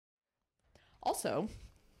Also,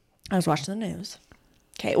 I was watching the news.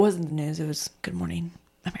 Okay, it wasn't the news. It was Good Morning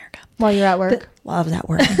America. While you're at work? While I was at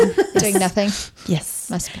work. Doing nothing? Yes.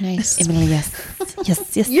 Must be nice. Emily, yes.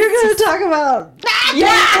 Yes. You're going to talk about...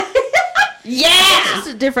 Yeah. Yeah. It's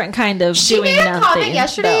a different kind of She doing made a nothing. comment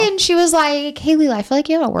yesterday though. and she was like, hey, Leela, I feel like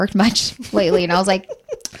you haven't worked much lately. And I was like,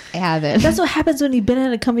 I haven't. That's what happens when you've been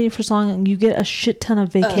at a company for so long and you get a shit ton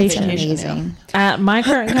of vacation. Amazing. At my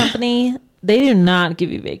current company, they do not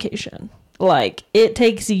give you vacation. Like, it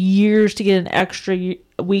takes years to get an extra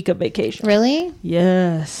week of vacation. Really?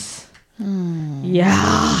 Yes.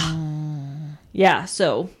 Yeah. Yeah,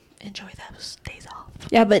 so enjoy those days off.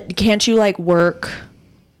 Yeah, but can't you like work?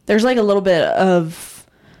 There's like a little bit of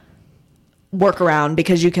workaround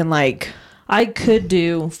because you can like... I could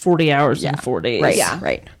do 40 hours in 4 days. Right, yeah,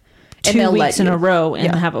 right. And 2 they'll weeks let in a you. row and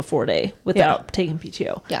Yeah. have a 4-day without taking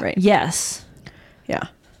PTO. Yeah. Right. Yes. Yeah.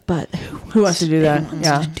 But Who wants to do that?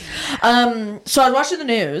 Yeah. So I was watching the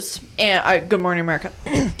news and Good Morning America,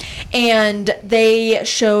 and they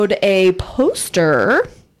showed a poster,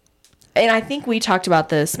 and I think we talked about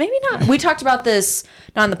this. Maybe not. We talked about this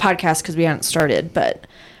not on the podcast because we hadn't started, but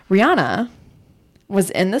Rihanna was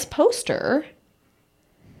in this poster,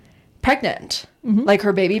 pregnant. Like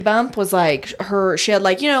her baby bump was like she had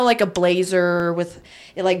like, you know, like a blazer with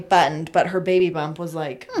it like buttoned, but her baby bump was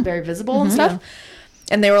like very visible and stuff.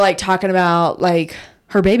 And they were like talking about like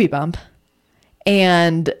her baby bump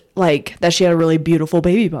and like that she had a really beautiful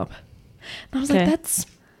baby bump. And I was like,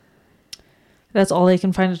 that's all they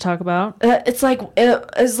can find to talk about. it's like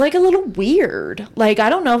a little weird. Like, I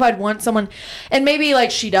don't know if I'd want someone, and maybe like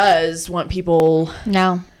she does want people.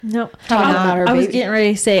 No. Talking about her I was baby. getting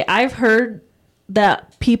ready to say, I've heard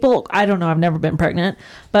that people, I don't know, I've never been pregnant,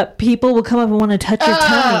 but people will come up and want to touch your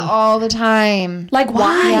tummy. All the time. Like,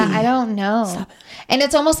 why? Yeah, I don't know. And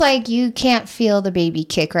it's almost like you can't feel the baby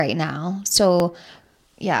kick right now. So,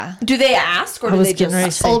 yeah. Do they ask or I do was they getting ready to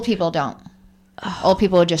just say- Old people don't. Old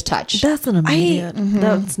people would just touch. That's an immediate.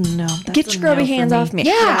 That's no. That's get your grubby hands off me?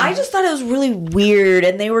 Yeah. I just thought it was really weird,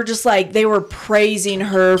 and they were just like they were praising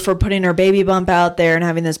her for putting her baby bump out there and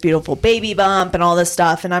having this beautiful baby bump and all this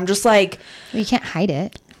stuff, and I'm just like, You can't hide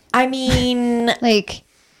it. I mean. Like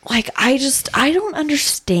I don't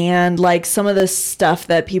understand like some of this stuff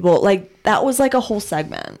that people like. That was like a whole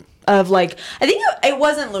segment of like, I think it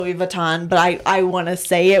wasn't Louis Vuitton, but I want to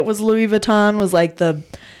say it was Louis Vuitton was like the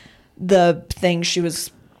thing she was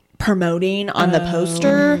promoting on the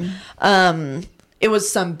poster. It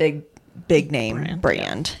was some big name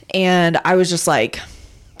brand. And I was just like,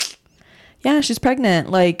 yeah, she's pregnant,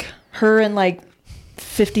 like her and like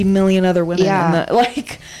 50 million other women.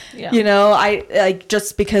 Yeah. You know, I like,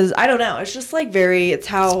 just because I don't know, it's just like it's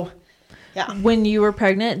how. Yeah. When you were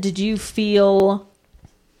pregnant, did you feel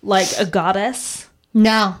like a goddess?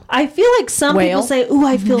 no. I feel like some Whale? people say, "Ooh,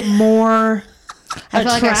 I feel more." I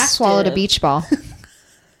feel like I swallowed a beach ball.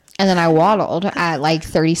 And then I waddled at like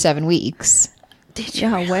 37 weeks. Did you?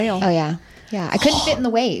 Yeah, whale. Oh, yeah. Yeah. I couldn't fit in the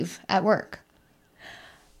wave at work.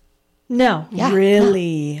 No. Yeah.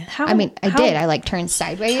 Really? How, I mean, I how- did. I like turned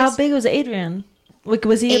sideways. How big was Adrian? Like,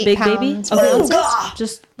 was he a 8 big baby? pounds. Okay, Oh, that's God.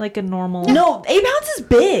 just like a normal. No, 8 pounds is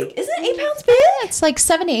big. Isn't 8 pounds big? It's like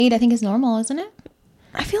 7 to 8, I think is normal, isn't it?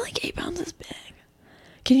 I feel like 8 pounds is big.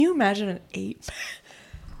 Can you imagine an 8?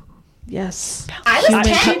 Yes. I was Human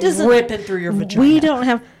 10. She doesn't. Ripping through your vagina. We don't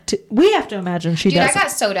have to. We have to imagine she Dude, does. I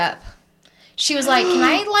got sewed up. She was like, can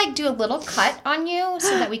I like do a little cut on you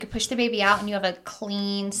so that we could push the baby out and you have a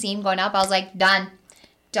clean seam going up? I was like, done.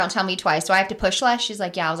 Don't tell me twice. Do I have to push less? She's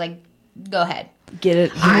like, yeah. I was like, go ahead. Get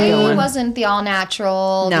it. I wasn't the all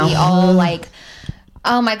natural, No. the all like,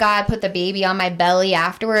 oh my God, put the baby on my belly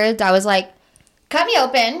afterwards. I was like, cut me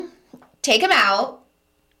open, take him out,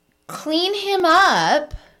 clean him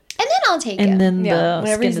up, and then I'll take him. and then Yeah, the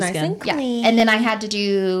whenever skin he's to nice skin. and Yeah. clean. And then I had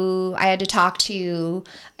to talk to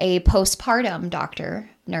a postpartum doctor,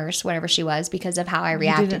 nurse, whatever she was, because of how I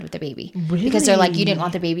reacted with the baby. Because they're like, you didn't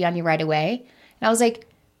want the baby on you right away. And I was like,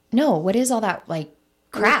 no, what is all that like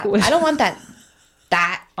crap? I don't want that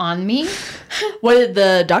on me. What did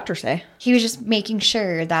the doctor say? He was just making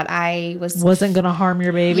sure that I Wasn't gonna harm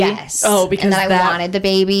your baby. yes. Oh, because and that I that- wanted the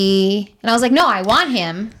baby. And I was like, no, I want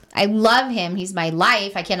him. I love him. He's my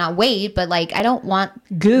life. I cannot wait. But like, I don't want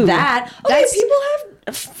Goo. That. Okay, That's- people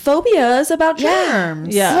have phobias about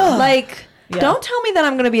germs. Yeah. Like, don't tell me that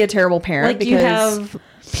I'm going to be a terrible parent. Like because you have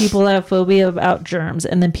people that have phobia about germs,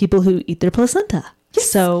 and then people who eat their placenta.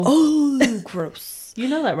 So Oh, gross. you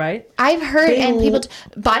know that, right? I've heard They and people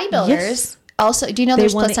l- bodybuilders Yes. also. Do you know They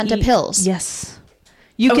there's wanna placenta eat- pills? Yes.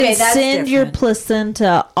 You Okay, can that's send your different.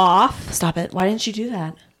 placenta off Stop it. Why didn't you do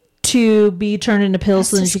that? to be turned into pills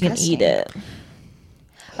so that That's you can eat it.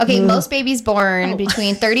 Okay, most babies born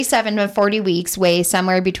between 37 to 40 weeks weigh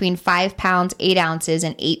somewhere between 5 pounds, 8 ounces,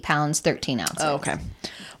 and 8 pounds, 13 ounces. Oh, okay.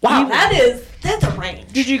 Wow, that's a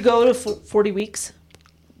range. Did you go to 40 weeks?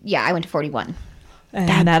 Yeah, I went to 41.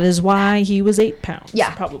 And that is why he was 8 pounds.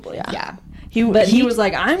 Yeah. Probably. Yeah. He was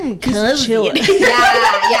like, I'm chilling.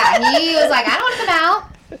 Yeah. He was like, I don't want to come out.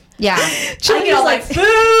 Yeah. Chilling all like food.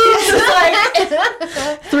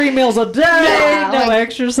 3 meals a day, Yeah, no like-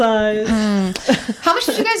 exercise. How much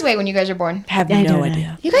did you guys weigh when you guys were born? Have I no don't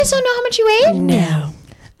idea. You guys don't know how much you weighed? No.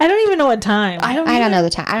 I don't even know what time. I don't know the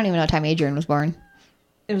time. I don't even know what time Adrian was born.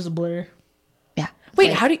 It was a blur. Yeah. Wait,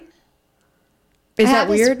 Like, how do you... Is I that have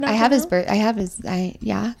his- weird? I have his birth.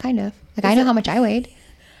 Yeah, kind of. Like, I know how much I weighed.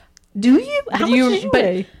 Do you? How much did you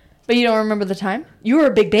weigh? But you don't remember the time? You were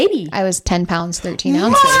a big baby. I was 10 pounds, 13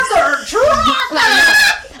 ounces.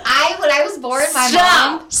 When I was born, my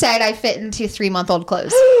mom said I fit into 3-month-old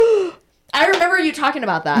clothes. I remember you talking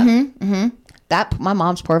about that. That my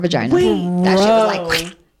mom's poor vagina. Wait, that shit was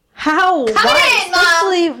like, How? in, Why? Mom.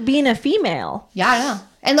 Especially being a female. yeah, I know.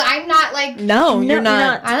 And I'm not like, No, you're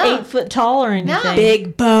not. I know. 8 foot tall or anything.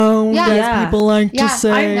 Big boned, Yeah. as Yeah. people like Yeah, to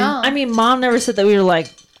say. I know. I mean, Mom never said that we were like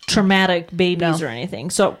traumatic babies No. or anything.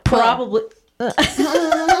 So probably,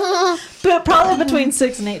 but probably between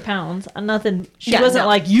 6 and 8 pounds. Nothing. She Yeah, wasn't no.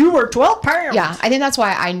 like you were 12 pounds. yeah, I think that's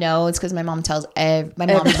why I know. It's because my mom tells, my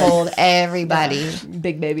mom told everybody.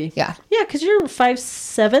 Big baby. Yeah. Yeah, because you're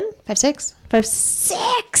 5'7", 5'6".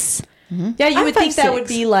 5'6". Yeah, you I'm would think that 5'6". would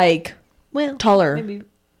be like Well, taller. maybe.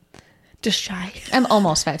 Just shy. I'm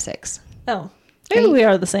almost 5'6". Oh, maybe we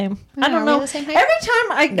are the same. I Are don't we know. the same height? Every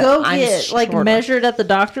time I go I'm get like shorter. measured at the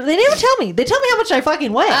doctor, they never tell me. They tell me how much I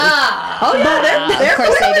fucking weigh. Oh yeah, they're of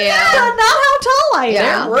course they do. not how tall I am.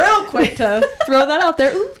 Yeah. They're real quick to throw that out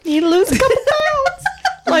there. Ooh, need to lose a couple pounds.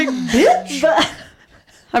 Like, bitch. But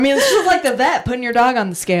I mean, it's just like the vet putting your dog on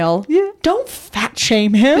the scale. Yeah. Don't fat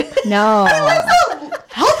shame him. No.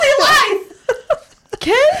 Healthy life.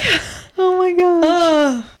 Okay. oh my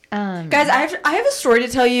gosh. Guys, I have a story to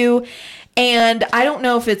tell you, and I don't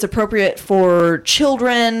know if it's appropriate for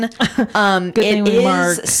children. It thing we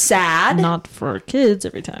mark is sad. Not for kids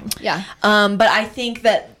every time. Yeah. But I think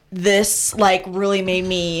that this like really made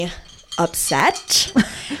me upset,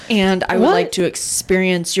 and I would What? like to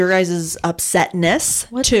experience your guys' upsetness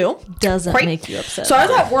too. Doesn't Right. make you upset. So I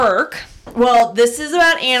was at work. Well, this is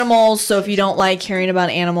about animals, so if you don't like hearing about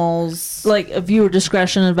animals, like a viewer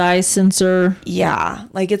discretion advice, censor yeah,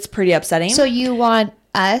 like it's pretty upsetting. So you want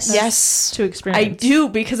us? yes, to experience. I do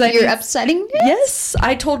because You're upsetting me? Yes,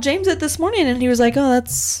 I told James it this morning, and he was like, "Oh,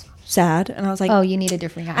 that's sad," and I was like, Oh, you need a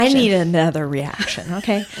different reaction. I need another reaction."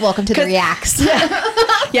 Okay. Welcome to the reacts.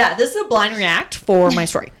 Yeah, this is a blind react for my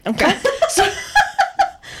story. Okay.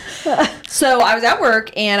 So I was at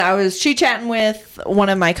work and I was chit-chatting with one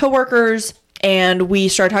of my coworkers, and we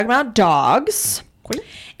started talking about dogs.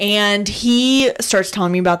 And he starts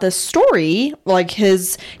telling me about this story. Like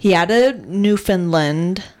he had a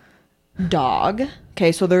Newfoundland dog.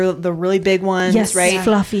 Okay, so they're the really big ones, yes, right?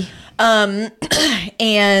 fluffy.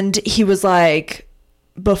 And he was like,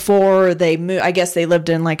 before they moved, I guess they lived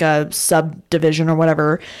in like a subdivision or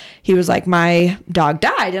whatever. He was like, my dog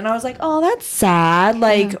died. And I was like, oh, that's sad.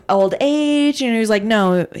 Like old age. And he was like,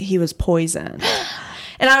 no, he was poisoned.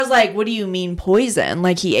 And I was like, what do you mean poison?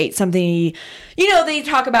 Like he ate something, they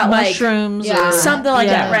talk about Mushrooms like or- something like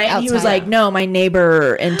yeah, that, right? And he was outside. like, no, my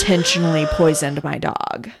neighbor intentionally poisoned my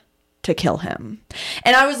dog to kill him.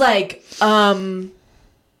 And I was like,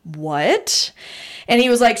 what? And he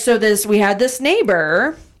was like, we had this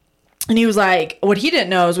neighbor, and he was like, what he didn't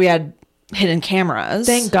know is we had hidden cameras.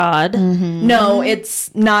 Thank God. No,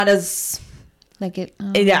 it's not as, Like it.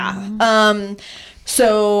 yeah.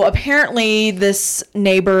 So apparently this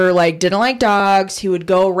neighbor like didn't like dogs. He would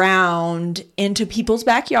go around into people's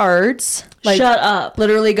backyards. Like, Shut up.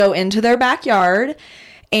 literally go into their backyard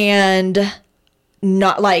and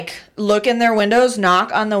not like look in their windows,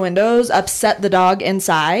 knock on the windows, upset the dog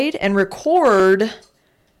inside, and record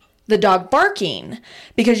the dog barking,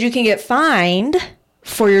 because you can get fined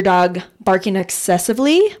for your dog barking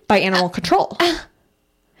excessively by animal control.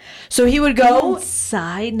 So he would go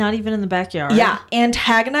Outside, not even in the backyard. yeah,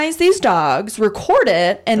 antagonize these dogs, record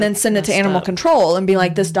it, and then send it to messed animal up. control and be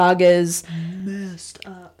like, this dog is Messed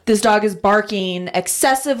up. this dog is barking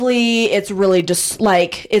excessively. It's really just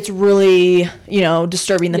like, it's really,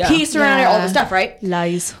 disturbing the Yeah. peace around it, all Yeah. this stuff, right?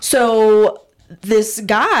 Lies. So this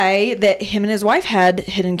guy, that him and his wife had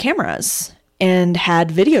hidden cameras and had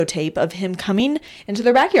videotape of him coming into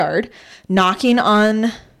their backyard, knocking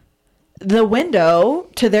on the window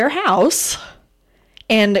to their house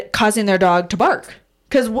and causing their dog to bark.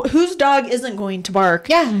 Because whose dog isn't going to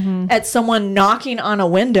bark at someone knocking on a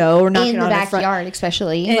window or knocking in the on backyard,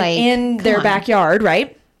 especially in their backyard,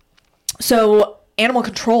 right? So animal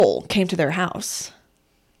control came to their house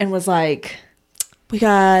and was like, we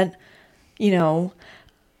got,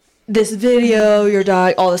 this video, your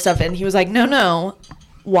dog, all this stuff. And he was like, no,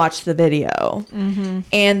 watch the video.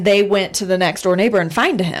 And they went to the next door neighbor and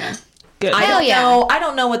fined him. Good. I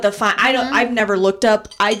don't know what the fine. I've never looked up.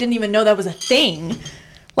 I didn't even know that was a thing.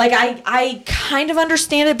 Like I kind of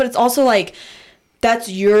understand it, but it's also like that's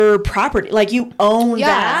your property. Like you own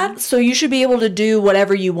that, so you should be able to do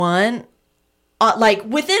whatever you want, like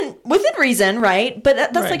within reason, right?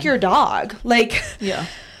 But that's like your dog. Like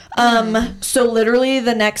so literally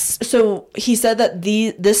so he said that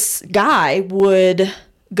this guy would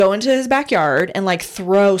go into his backyard and like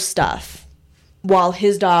throw stuff while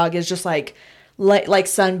his dog is just like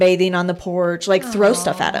sunbathing on the porch, like throw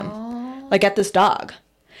stuff at him, like at this dog.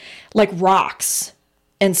 Like rocks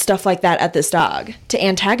and stuff like that at this dog to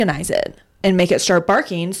antagonize it and make it start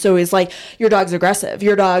barking. So he's like, your dog's aggressive.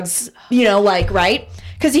 Your dog's, right?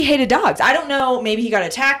 Because he hated dogs. I don't know. Maybe he got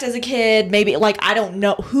attacked as a kid. Maybe I don't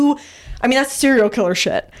know who. I mean, that's serial killer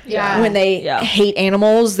shit. Yeah. When they hate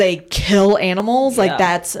animals, they kill animals. Like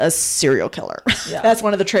that's a serial killer. Yeah. That's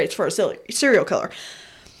one of the traits for a serial killer.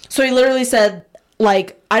 So he literally said,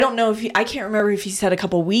 I don't know I can't remember if he said a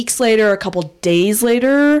couple weeks later, a couple days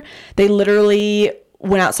later, they literally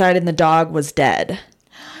went outside and the dog was dead.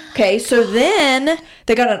 Okay, so then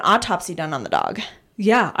they got an autopsy done on the dog.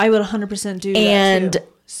 Yeah, I would 100% do that and too.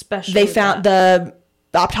 Especially they found the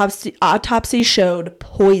autopsy showed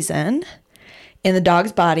poison in the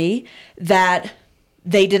dog's body that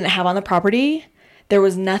they didn't have on the property. There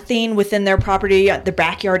was nothing within their property, the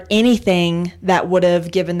backyard, anything that would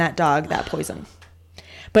have given that dog that poison.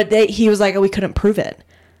 But he was like, we couldn't prove it.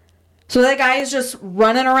 So that guy is just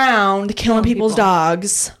running around killing people's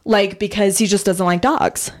dogs, because he just doesn't like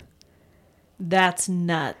dogs. That's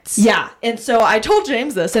nuts. Yeah. And so I told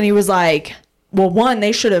James this, and he was like, well, one,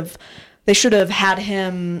 they should have had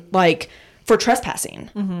him, for trespassing.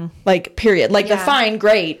 Period. The fine,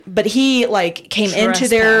 great. But he, came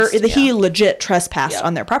into he legit trespassed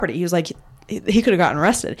on their property. He was like, he could have gotten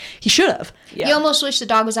arrested. He should have. Yeah. You almost wish the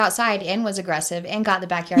dog was outside and was aggressive and got in the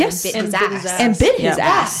backyard and bit his ass. And bit his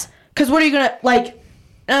ass. Because what are you going to,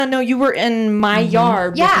 no, you were in my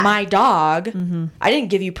yard with my dog. I didn't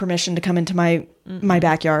give you permission to come into my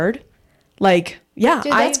backyard. Dude,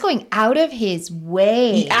 that's going out of his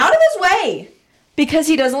way. Out of his way. Because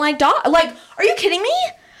he doesn't like dogs. Are you kidding me?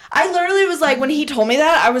 I literally was when he told me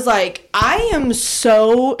that, I was like, I am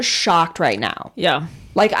so shocked right now. Yeah.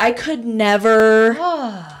 I could never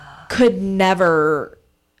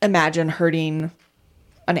imagine hurting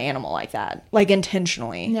an animal like that.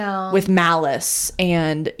 Intentionally. No. With malice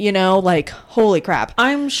and, holy crap.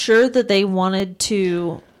 I'm sure that they wanted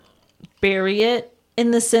to bury it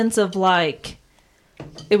in the sense of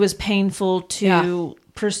it was painful to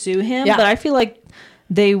pursue him. Yeah. But I feel like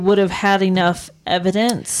they would have had enough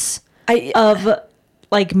evidence of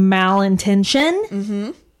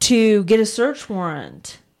malintention to get a search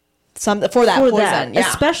warrant for that poison. Yeah.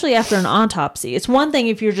 Especially after an autopsy. It's one thing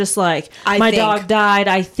if you're just my dog died,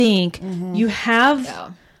 I think. You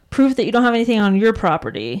have proof that you don't have anything on your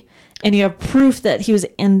property, and you have proof that he was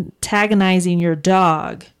antagonizing your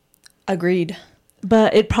dog. Agreed.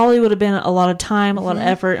 But it probably would have been a lot of time, a lot of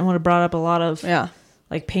effort, and would have brought up a lot of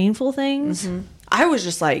painful things. I was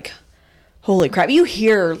just holy crap. You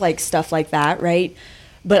hear stuff like that, right?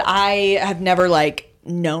 But I have never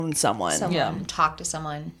known someone talk to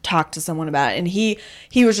someone about it. And he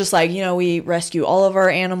was just we rescue all of our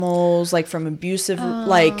animals from abusive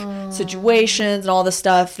situations and all this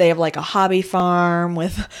stuff. They have a hobby farm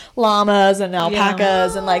with llamas and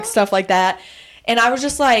alpacas and stuff like that. And I was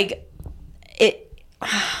just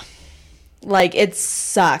it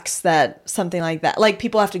sucks that something like that,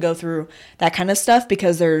 people have to go through that kind of stuff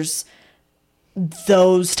because there's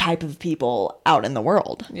those type of people out in the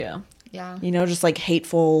world. Yeah. Yeah. Just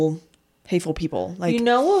hateful people.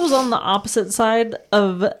 What was on the opposite side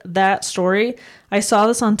of that story? I saw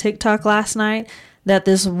this on TikTok last night that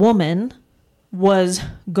this woman was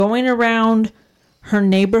going around her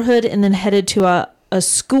neighborhood and then headed to a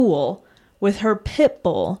school with her pit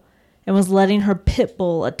bull and was letting her pit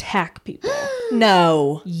bull attack people.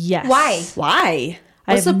 No. Yes. Why?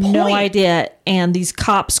 I have no idea. And these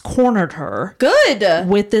cops cornered her. Good.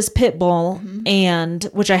 With this pit bull, and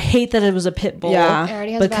which I hate that it was a pit bull. Yeah. It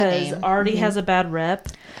already has a bad name. Already has a bad rep.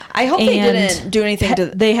 I hope they didn't do anything to.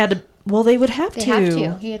 They had to Well, they would have They to. have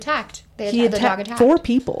to. He attacked. He the dog attacked 4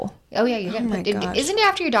 people. Oh yeah, you're my getting. gosh. Isn't it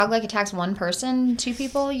after your dog like attacks one person, 2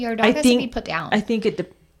 people? Your dog has to be put down. I think it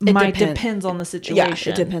depends. depends on the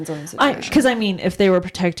situation. Yeah, it depends on the situation. Because I mean, if they were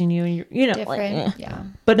protecting you, and you know, like, Different. Yeah.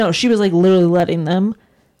 But no, she was like literally letting them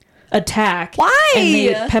attack. Why? And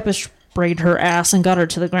they pepper sprayed her ass and got her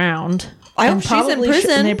to the ground. I hope And she's in probably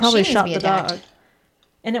prison. and they probably She needs to shot be the attacked. dog.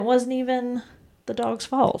 And it wasn't even the dog's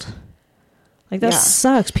fault. Like, that Yeah.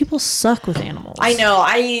 sucks. People suck with animals. I know.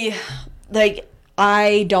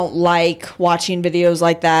 I don't like watching videos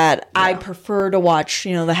like that. Yeah. I prefer to watch,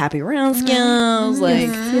 the happy round skills,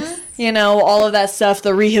 all of that stuff,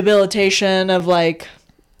 the rehabilitation of an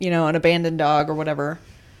abandoned dog or whatever,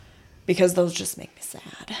 because those just make me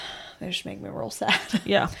sad. They just make me real sad.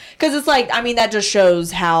 Yeah. Because it's that just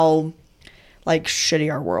shows how shitty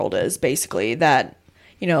our world is, basically, that,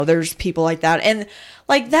 there's people like that. And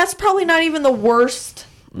that's probably not even the worst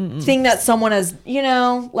thing that someone has,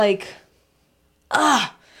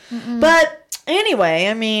 But anyway,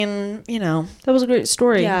 that was a great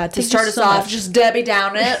story. Yeah, to start us off, just Debbie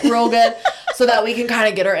down it real good so that we can kind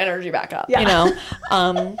of get our energy back up, Yeah. Yeah.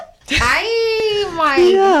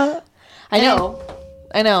 I know.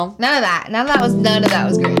 I know. None of that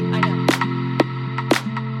was great.